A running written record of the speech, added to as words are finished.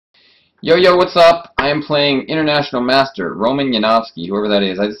Yo, yo, what's up? I am playing International Master, Roman Yanovsky, whoever that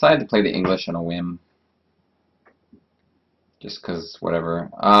is. I decided to play the English on a whim. Just because,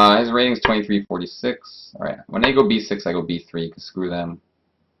 whatever. His rating's 2346. Alright, when they go B6, I go B3, because screw them.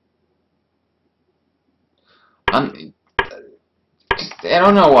 I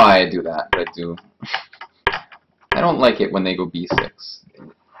don't know why I do that, but I do. I don't like it when they go B6. It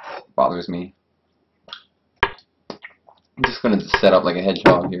bothers me. I'm just going to set up like a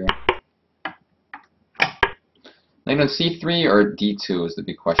hedgehog here. Knight on C3 or D2 is the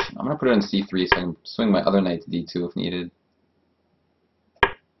big question. I'm going to put it on C3 so I can swing my other knight to D2 if needed.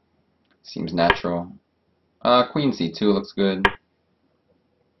 Seems natural. Queen C2 looks good.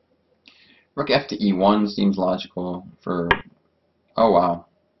 Rook F to E1 seems logical for... Oh, wow.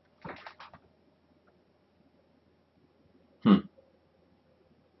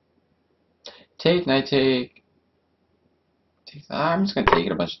 Take, knight take. I'm just going to take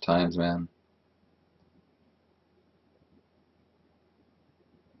it a bunch of times, man.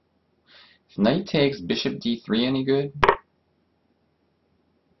 If knight takes, bishop D3 any good?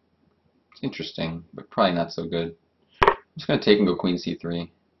 It's interesting, but probably not so good. I'm just going to take and go queen C3.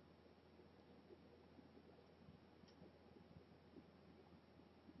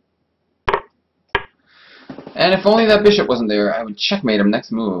 And if only that bishop wasn't there, I would checkmate him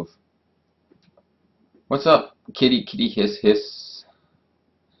next move. What's up, kitty, kitty, hiss, hiss.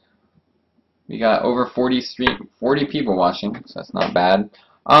 We got over 40 people watching, so that's not bad.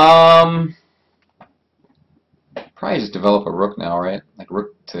 Probably just develop a rook now, right? Like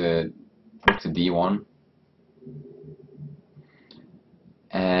rook to D1.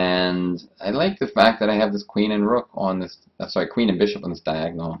 And I like the fact that I have this queen and rook on this, sorry, queen and bishop on this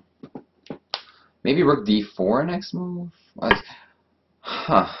diagonal. Maybe rook D4 next move?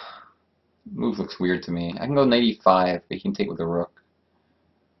 Huh. Move looks weird to me. I can go knight E5, but he can take with a rook.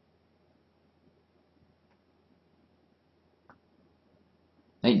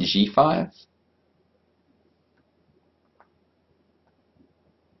 Knight G5?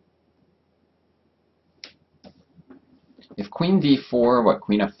 If queen D4, what,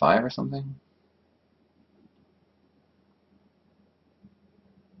 queen F5 or something?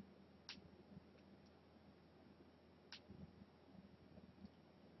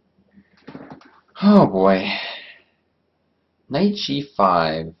 Oh boy. Knight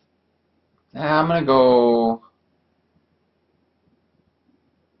G5. I'm gonna go...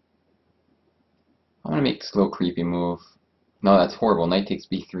 I'm gonna make this little creepy move. No, that's horrible. Knight takes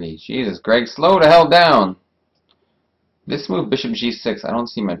B3. Jesus, Greg, slow the hell down! This move, bishop G6, I don't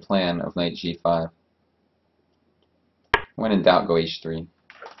see my plan of knight G5. When in doubt, go H3.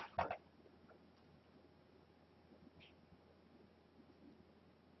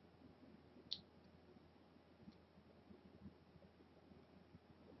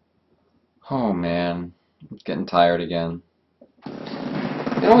 Oh man, I'm getting tired again.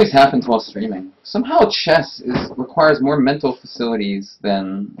 It always happens while streaming. Somehow chess requires more mental faculties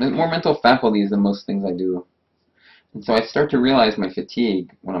than most things I do. And so I start to realize my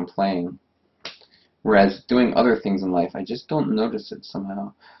fatigue when I'm playing. Whereas doing other things in life, I just don't notice it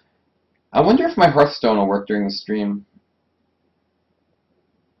somehow. I wonder if my Hearthstone will work during the stream.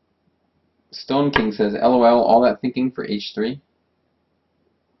 Stone King says, LOL, all that thinking for H3?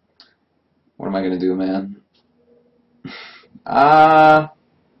 What am I gonna do, man?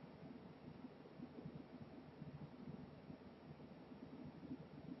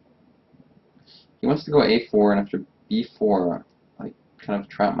 He wants to go A4, and after B4, I kind of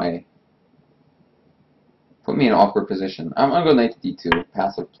put me in an awkward position. I'm gonna go knight to D2,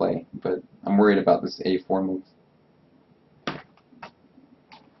 passive play, but I'm worried about this A4 move.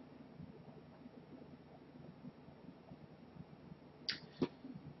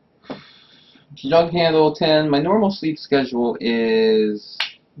 Jug handle 10. My normal sleep schedule is...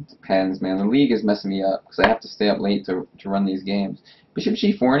 It depends, man. The league is messing me up because I have to stay up late to run these games. Bishop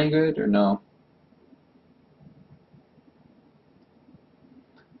G4 any good or no?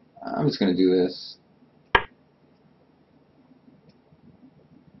 I'm just gonna do this.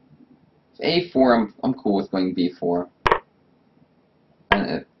 A4, I'm cool with going B4.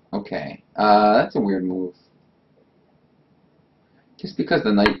 Okay, that's a weird move. Just because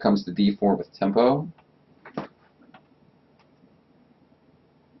the knight comes to D4 with tempo.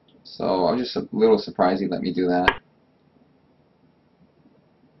 So I'm just a little surprised he let me do that.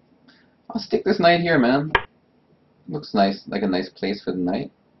 I'll stick this knight here, man. Looks nice, like a nice place for the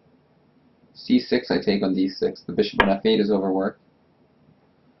knight. C6 I take on D6. The bishop on F8 is overworked.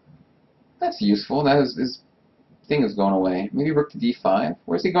 That's useful. That is, his thing is going away. Maybe rook to D5.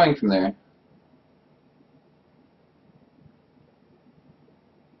 Where's he going from there?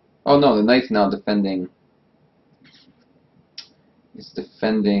 Oh no, the knight's now defending. It's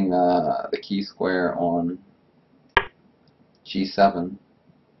defending the key square on G7.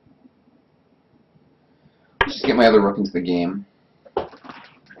 Let's just get my other rook into the game.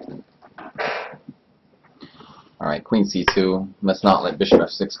 Alright, Queen C2. Let's not let Bishop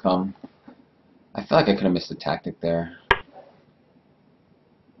F6 come. I feel like I could have missed a tactic there.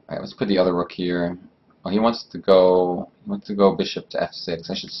 Alright, let's put the other rook here. Oh, he wants to go Bishop to F6.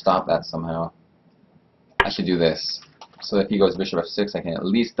 I should stop that somehow. I should do this. So that if he goes Bishop F6, I can at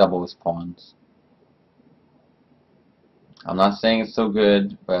least double his pawns. I'm not saying it's so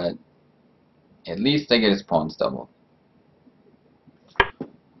good, but at least I get his pawns doubled.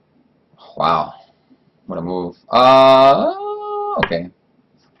 Wow. What a move. Okay.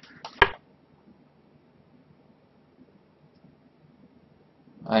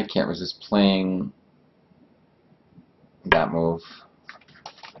 I can't resist playing that move.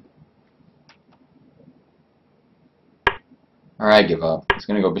 Alright, I give up. He's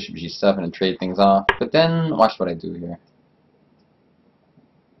going to go Bishop G7 and trade things off. But then, watch what I do here.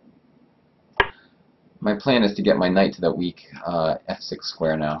 My plan is to get my knight to that weak F6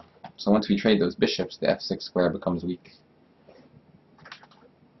 square now. So once we trade those bishops, the F6 square becomes weak.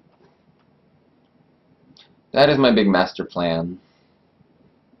 That is my big master plan.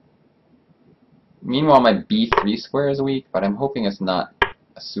 Meanwhile, my B3 square is weak, but I'm hoping it's not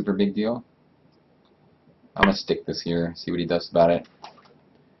a super big deal. I'm going to stick this here, see what he does about it.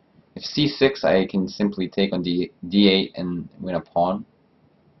 If C6, I can simply take on D8 and win a pawn.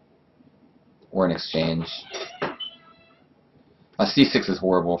 Or an exchange. C6 is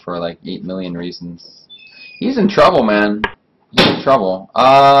horrible for like 8 million reasons. He's in trouble, man. He's in trouble.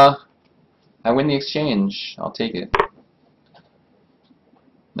 I win the exchange. I'll take it.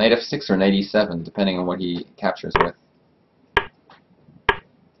 Knight F6 or Knight E7, depending on what he captures with.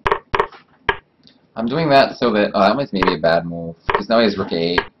 I'm doing that so that that might maybe a bad move because now he has Rook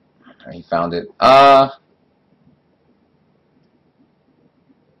A8. He found it.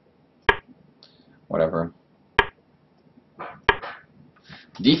 Whatever.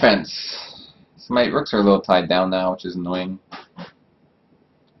 Defense. So my rooks are a little tied down now, which is annoying.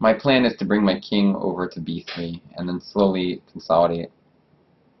 My plan is to bring my king over to B3 and then slowly consolidate.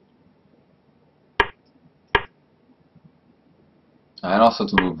 And also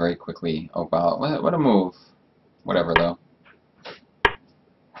to move very quickly. Oh wow, what a move. Whatever though.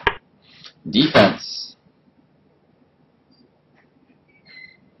 Defense.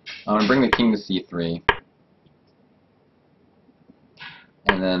 I'm going to bring the king to C3.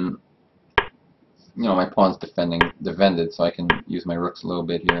 And then, you know, my pawn's defended, so I can use my rooks a little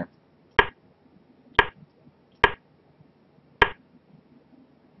bit here.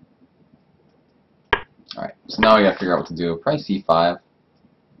 Alright, so now I gotta figure out what to do. Probably C5.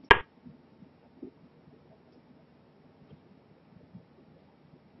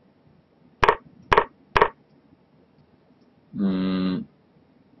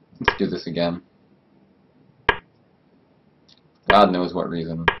 Let's do this again. God knows what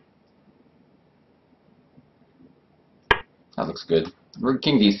reason. That looks good. Rook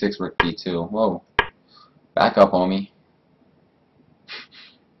King D6, Rook D2. Whoa. Back up, homie.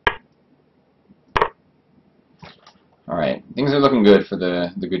 Alright, things are looking good for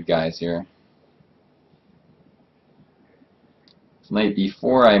the good guys here. Knight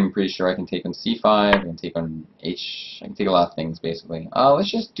B4, I'm pretty sure I can take on C5, I can take on H, I can take a lot of things basically.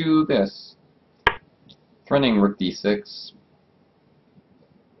 Let's just do this. Threatening Rook D6.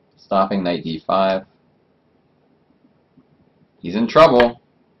 Stopping Knight D5. He's in trouble.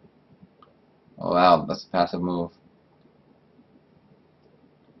 Oh wow, that's a passive move.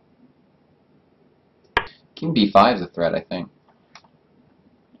 King B5 is a threat, I think.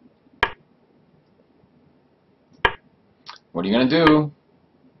 What are you gonna do?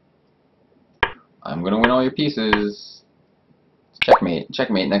 I'm gonna win all your pieces. Checkmate.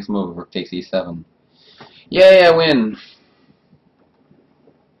 Checkmate. Next move. Rook takes E7. Yay, I win.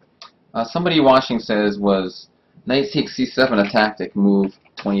 Somebody watching says, was Knight takes C7 a tactic move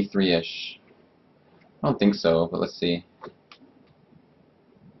 23-ish? I don't think so, but let's see.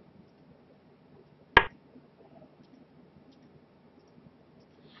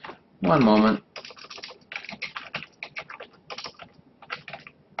 One moment.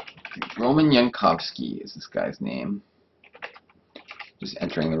 Roman Yanovsky is this guy's name. Just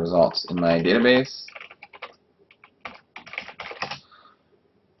entering the results in my database.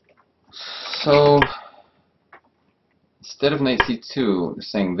 So, instead of Knight C2, they're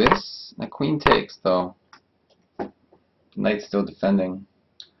saying this. The Queen takes, though. The Knight's still defending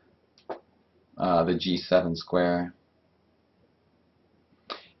the G7 square.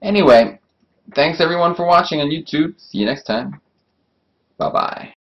 Anyway, thanks everyone for watching on YouTube. See you next time. Bye-bye.